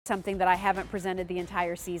something that I haven't presented the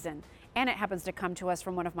entire season. And it happens to come to us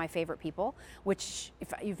from one of my favorite people, which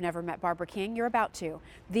if you've never met Barbara King, you're about to.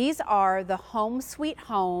 These are the Home Sweet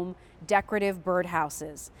Home decorative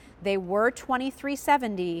birdhouses. They were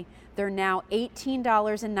 $23.70. They're now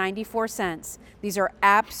 $18.94. These are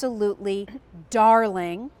absolutely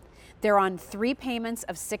darling. They're on 3 payments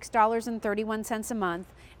of $6.31 a month,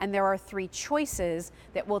 and there are 3 choices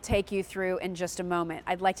that we'll take you through in just a moment.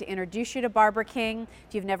 I'd like to introduce you to Barbara King.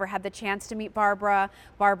 If you've never had the chance to meet Barbara,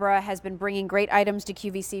 Barbara has been bringing great items to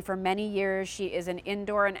QVC for many years. She is an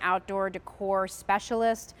indoor and outdoor decor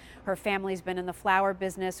specialist. Her family's been in the flower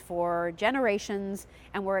business for generations,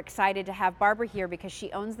 and we're excited to have Barbara here because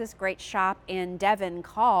she owns this great shop in Devon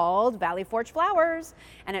called Valley Forge Flowers.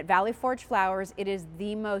 And at Valley Forge Flowers, it is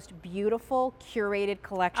the most beautiful curated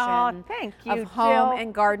collection of home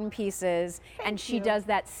and garden pieces. And she does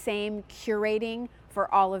that same curating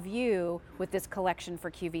for all of you with this collection for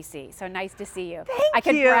QVC. So nice to see you. Thank you. I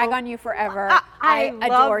could brag on you forever. I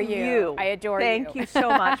adore you. I adore you. Thank you so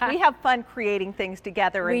much. We have fun creating things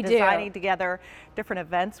together and designing together different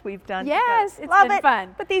events we've done. Yes, it's been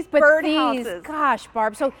fun. But these birdhouses. Gosh,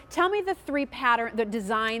 Barb. So tell me the 3 the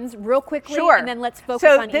designs real quickly, and then let's focus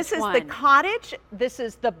on each one. So this is the cottage, this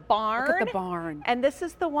is the barn. Look at the barn. And this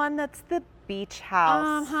is the one that's the beach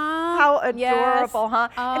house. How adorable, huh?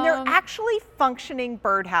 And they're actually functioning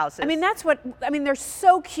birdhouses. I mean, they're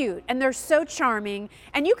so cute and they're so charming,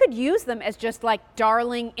 and you could use them as just like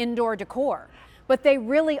darling indoor decor. But they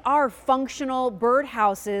really are functional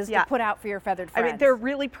birdhouses to put out for your feathered friends. I mean, they're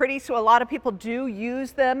really pretty, so a lot of people do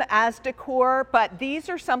use them as decor, but these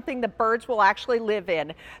are something the birds will actually live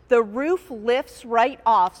in. The roof lifts right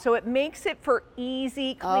off, so it makes it for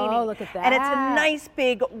easy cleaning. Oh, look at that. And it's a nice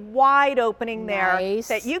big wide opening there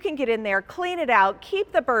that you can get in there, clean it out,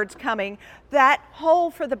 keep the birds coming. That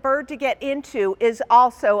hole for the bird to get into is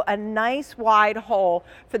also a nice wide hole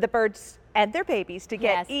for the birds and their babies to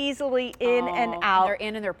get easily in and out. They're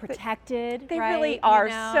in and they're protected. They really are.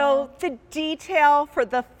 So the detail for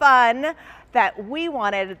the fun that we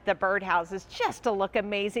wanted the birdhouses just to look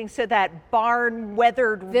amazing. So that barn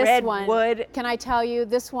weathered redwood. Can I tell you,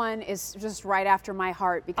 this one is just right after my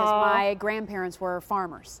heart because my grandparents were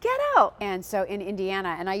farmers. Get out. And so in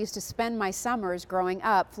Indiana, and I used to spend my summers growing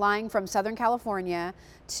up flying from Southern California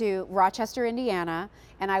to Rochester, Indiana,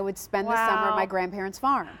 and I would spend the summer at my grandparents'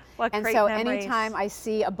 farm. And so anytime I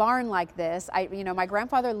see a barn like this, my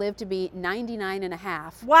grandfather lived to be 99 and a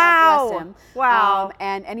half. Wow. God bless him. Wow.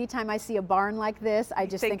 And anytime I see a barn like this, I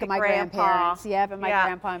just think of my grandparents. Yeah, but my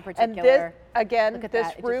grandpa in particular. And this, again,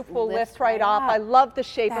 this roof will lift right off. I love the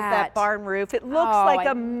shape of that barn roof. It looks like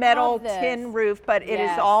a metal tin roof, but it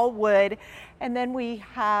is all wood. And then we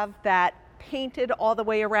have that painted all the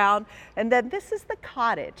way around. And then this is the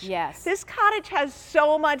cottage. Yes. This cottage has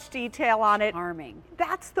so much detail on it. Charming.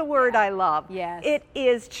 That's the word I love. Yes. It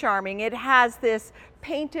is charming. It has this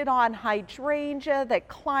painted on hydrangea that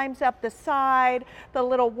climbs up the side, the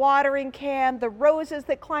little watering can, the roses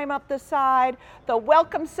that climb up the side, the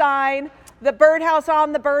welcome sign, the birdhouse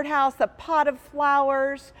on the birdhouse, the pot of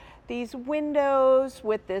flowers, these windows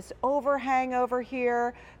with this overhang over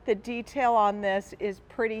here. The detail on this is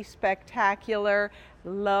pretty spectacular.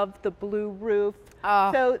 Love the blue roof.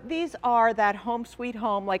 So these are that home sweet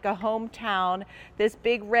home, like a hometown, this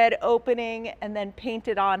big red opening, and then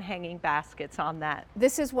painted on hanging baskets on that.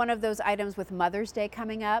 This is one of those items with Mother's Day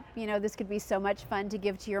coming up. You know, this could be so much fun to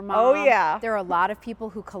give to your mom. Oh yeah. There are a lot of people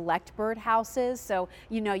who collect bird houses. So,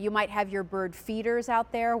 you might have your bird feeders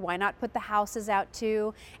out there. Why not put the houses out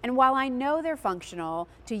too? And while I know they're functional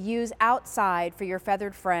to use outside for your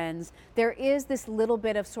feathered friends, there is this little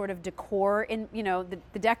bit of sort of decor in,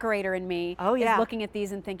 the decorator in me is looking at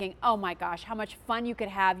these and thinking, oh my gosh, how much fun you could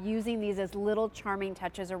have using these as little charming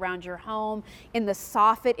touches around your home, in the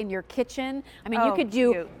soffit in your kitchen. I mean, you could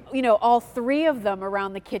do, all 3 of them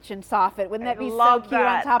around the kitchen soffit. Wouldn't that be so cute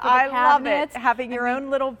on top of the cabinets? I love it. Having your own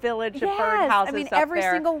little village of birdhouses I mean, every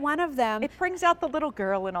single one of them. It brings out the little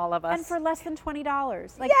girl in all of us. And for less than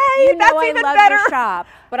 $20. Like, yay, that's even I love better. Your shop,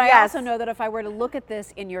 but I also know that if I were to look at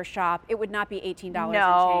this in your shop, it would not be $18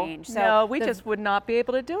 and change. So no, we just would not be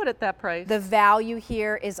able to do it at that price. The value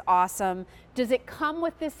here is awesome. Does it come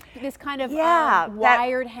with this kind of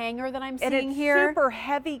wired hanger that I'm seeing here? And it's super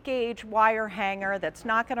heavy gauge wire hanger that's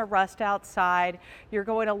not going to rust outside. You're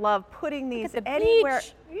going to love putting these anywhere.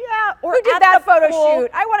 Beach. Yeah, or who did at that the photo pool.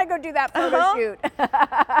 shoot? I want to go do that photo shoot.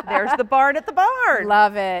 There's the barn at the barn.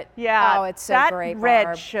 Love it. Yeah. Oh, it's so great, That red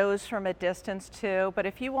Barb. shows from a distance too, but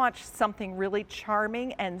if you want something really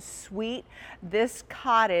charming and sweet, this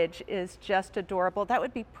cottage is just adorable. That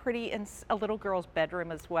would be pretty in a little girl's bedroom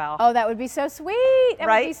as well. Oh, that would be so so sweet. That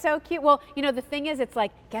Right? would be so cute. Well, you know, the thing is, it's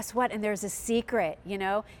like, guess what? And there's a secret, you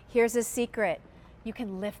know? Here's a secret. You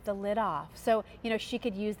can lift the lid off. So, you know, she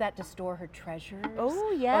could use that to store her treasures.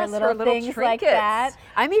 Oh, yes, Or little her little things trinkets. like that.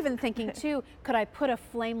 I'm even thinking, too, could I put a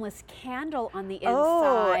flameless candle on the inside?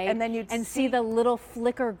 Oh, and then you'd see the little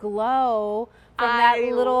flicker glow from I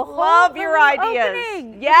that little love your ideas.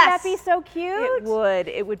 opening. Yes. Wouldn't that be so cute? It would.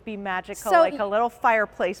 It would be magical, So like a little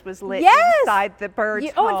fireplace was lit Yes! inside the bird's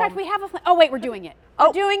Oh, in home. fact, we have a oh, wait, we're doing it.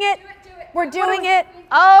 We're doing it. We're doing it.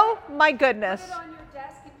 Oh, my goodness. Put it on your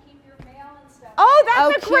desk and keep your mail and stuff. Oh, that's Oh,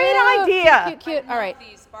 a great cute, idea. Cute, cute. All right.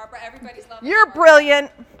 These, Barbara, everybody's loving You're them.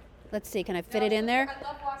 brilliant. Let's see. Can I fit it in there? I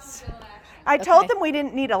love watching Jill in action. I told Okay. them we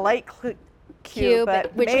didn't need a light cube, Cute,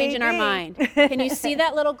 but we're changing our maybe. mind. Can you see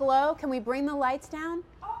that little glow? Can we bring the lights down?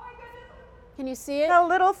 Oh my goodness. Can you see it? A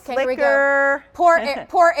little Okay, here we go. flicker.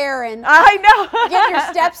 Poor Erin. I know. Get your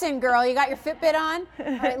steps in, girl. You got your Fitbit on?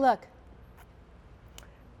 All right, look.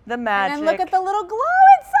 The magic. And then look at the little glow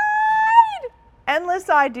inside. Endless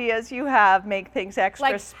ideas you have make things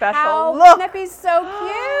extra special. How, Look. wouldn't that be so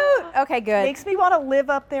cute? Okay, good. Makes me want to live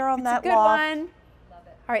up there on It's that a good loft. one.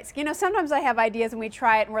 All right, so, you know, sometimes I have ideas and we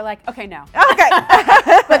try it and we're like, okay, no. Okay.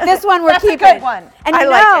 But this one we're That's a keeping. good one. And I you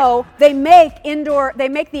like know, they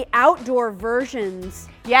make the outdoor versions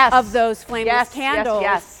Yes. of those flameless Yes, yes, candles.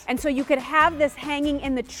 yes. And so you could have this hanging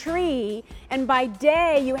in the tree, and by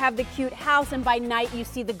day you have the cute house, and by night you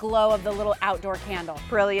see the glow of the little outdoor candle.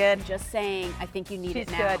 Brilliant. Just saying, I think you need She's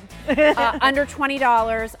it now. good. Under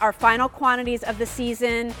 $20, our final quantities of the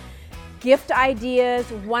season. Gift ideas,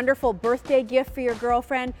 wonderful birthday gift for your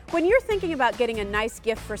girlfriend. When you're thinking about getting a nice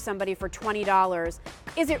gift for somebody for $20,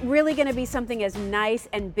 is it really going to be something as nice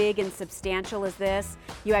and big and substantial as this?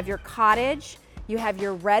 You have your cottage, you have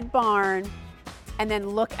your red barn, and then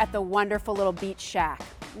look at the wonderful little beach shack.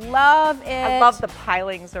 Love it. I love the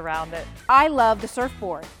pilings around it. I love the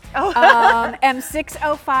surfboard. Oh.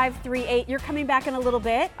 M60538. You're coming back in a little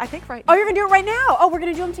bit. I think right. Oh, you're going to do it right now. Oh, we're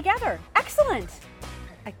going to do them together. Excellent.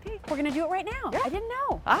 I think. We're going to do it right now. Yeah. I didn't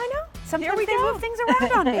know. I know. Sometimes Here we they go. move things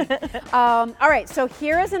around on me. All right, so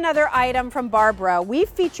here is another item from Barbara. We've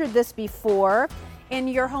featured this before in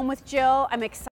Your Home with Jill. I'm excited.